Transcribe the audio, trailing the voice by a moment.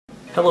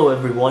Hello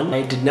everyone,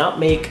 I did not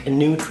make a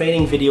new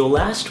training video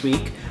last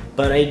week,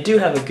 but I do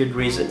have a good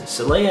reason.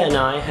 Saleya and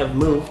I have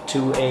moved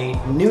to a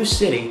new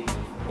city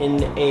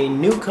in a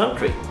new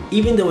country.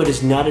 Even though it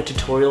is not a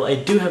tutorial, I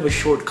do have a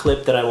short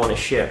clip that I want to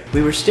share.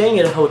 We were staying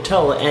at a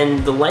hotel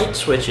and the light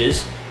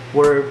switches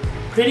were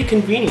pretty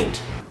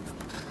convenient.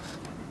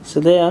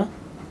 Saleya,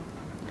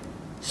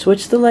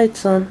 switch the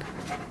lights on.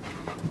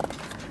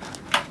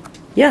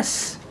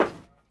 Yes!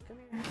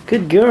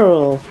 Good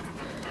girl.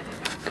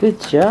 Good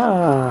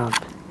job.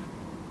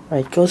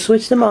 Alright, go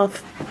switch them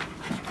off.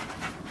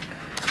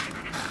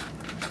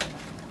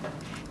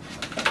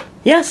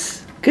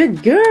 Yes!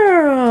 Good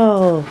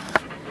girl!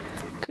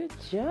 Good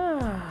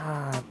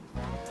job.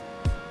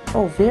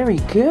 Oh, very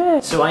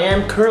good. So I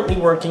am currently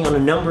working on a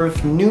number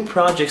of new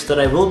projects that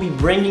I will be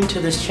bringing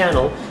to this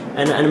channel,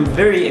 and I'm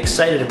very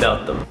excited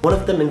about them. One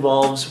of them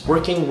involves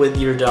working with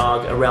your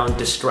dog around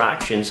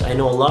distractions. I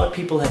know a lot of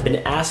people have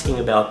been asking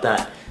about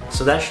that,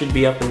 so that should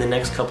be up in the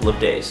next couple of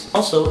days.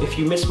 Also, if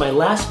you missed my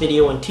last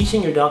video on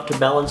teaching your dog to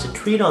balance a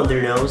treat on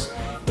their nose,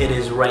 it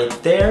is right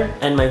there,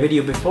 and my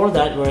video before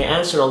that where I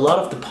answer a lot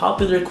of the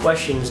popular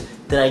questions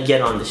that I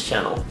get on this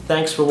channel.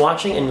 Thanks for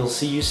watching, and we'll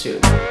see you soon.